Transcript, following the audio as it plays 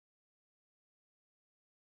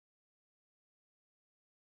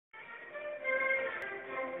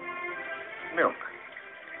Milk.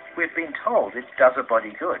 We've been told it does a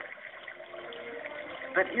body good.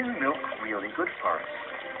 But is milk really good for us?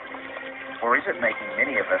 Or is it making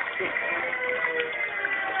many of us sick?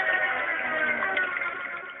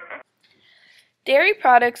 Dairy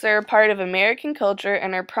products are a part of American culture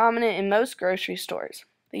and are prominent in most grocery stores.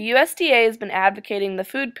 The USDA has been advocating the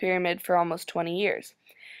food pyramid for almost 20 years.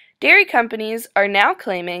 Dairy companies are now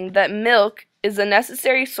claiming that milk is a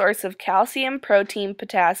necessary source of calcium, protein,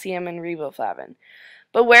 potassium, and riboflavin.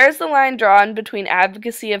 But where is the line drawn between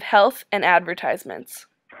advocacy of health and advertisements?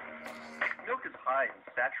 Milk is high in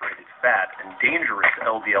saturated fat and dangerous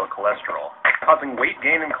LDL cholesterol, causing weight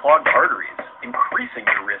gain and clogged arteries, increasing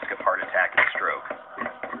your risk of heart attack and stroke.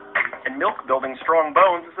 And milk building strong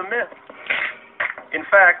bones is a myth. In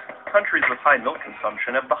fact, countries with high milk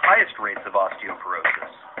consumption have the highest rates of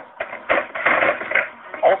osteoporosis.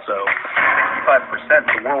 Also, 65%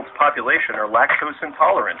 of the world's population are lactose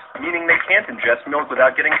intolerant, meaning they can't ingest milk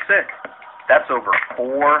without getting sick. That's over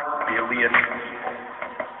 4 billion people.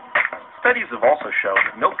 Studies have also shown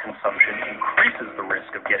that milk consumption increases the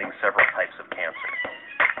risk of getting several types of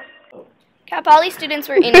cancer. Cal Poly students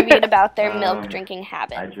were interviewed about their milk drinking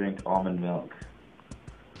habits. I drink almond milk,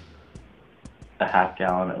 a half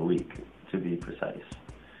gallon a week to be precise.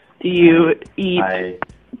 Do you eat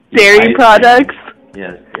dairy products?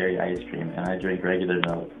 Yes, dairy ice cream, and I drink regular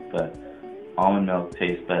milk, but almond milk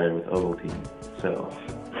tastes better with Ovaltine, so.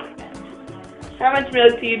 How much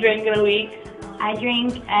milk do you drink in a week? I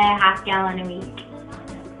drink a half gallon a week.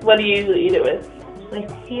 What do you usually eat it with? With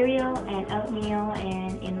cereal and oatmeal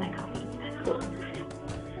and in my coffee. Cool.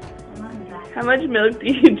 How much milk do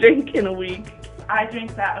you drink in a week? I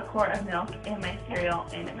drink about a quart of milk in my cereal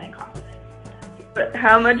and in my coffee. But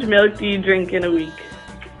how much milk do you drink in a week?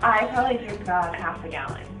 I probably drink about half a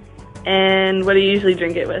gallon. And what do you usually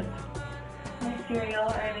drink it with? My cereal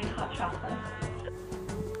or any hot chocolate.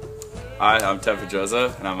 Hi, I'm Tevin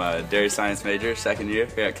Joseph, and I'm a dairy science major, second year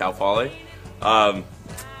here at Cal Poly. The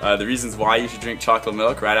reasons why you should drink chocolate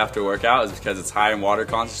milk right after a workout is because it's higher in water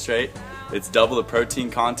concentrate. It's double the protein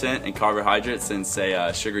content and carbohydrates than, say,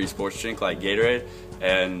 a sugary sports drink like Gatorade.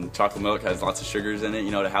 And chocolate milk has lots of sugars in it,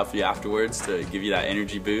 to help you afterwards, to give you that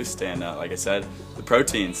energy boost. And like I said, the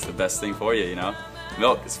protein's the best thing for you,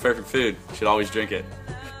 Milk is perfect food. You should always drink it.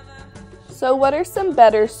 So what are some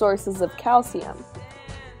better sources of calcium?